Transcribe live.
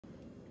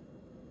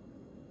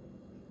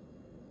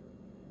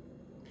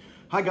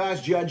Hi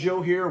guys,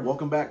 GiJoe here.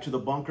 Welcome back to the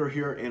bunker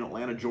here in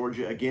Atlanta,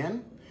 Georgia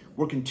again.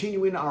 We're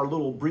continuing our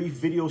little brief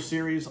video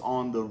series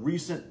on the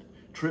recent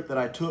trip that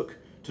I took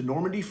to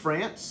Normandy,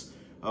 France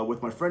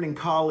with my friend and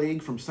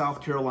colleague from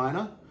South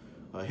Carolina.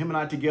 Him and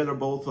I together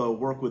both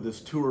work with this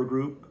tour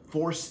group,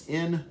 Force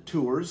In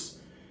Tours.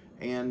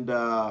 And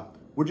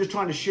we're just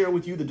trying to share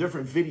with you the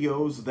different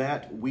videos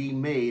that we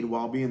made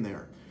while being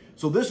there.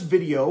 So this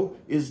video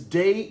is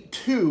day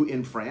 2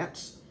 in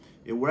France.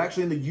 We're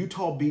actually in the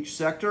Utah Beach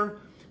sector.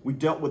 We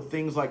dealt with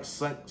things like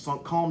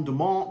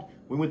Saint-Côme-du-Mont.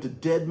 We went to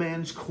Dead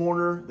Man's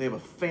Corner. They have a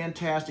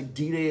fantastic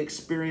D-Day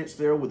experience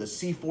there with a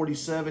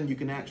C-47 you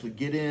can actually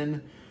get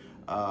in.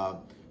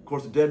 Of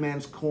course, the Dead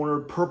Man's Corner,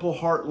 Purple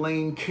Heart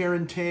Lane,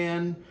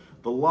 Carentan,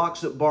 the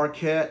locks at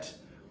Barquette,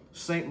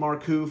 St.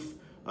 Marcouf.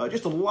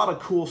 Just a lot of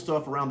cool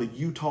stuff around the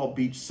Utah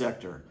Beach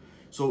sector.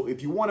 So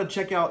if you want to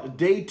check out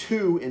day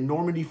 2 in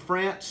Normandy,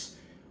 France,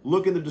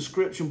 look in the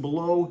description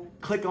below,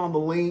 click on the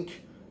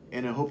link,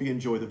 and I hope you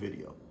enjoy the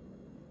video.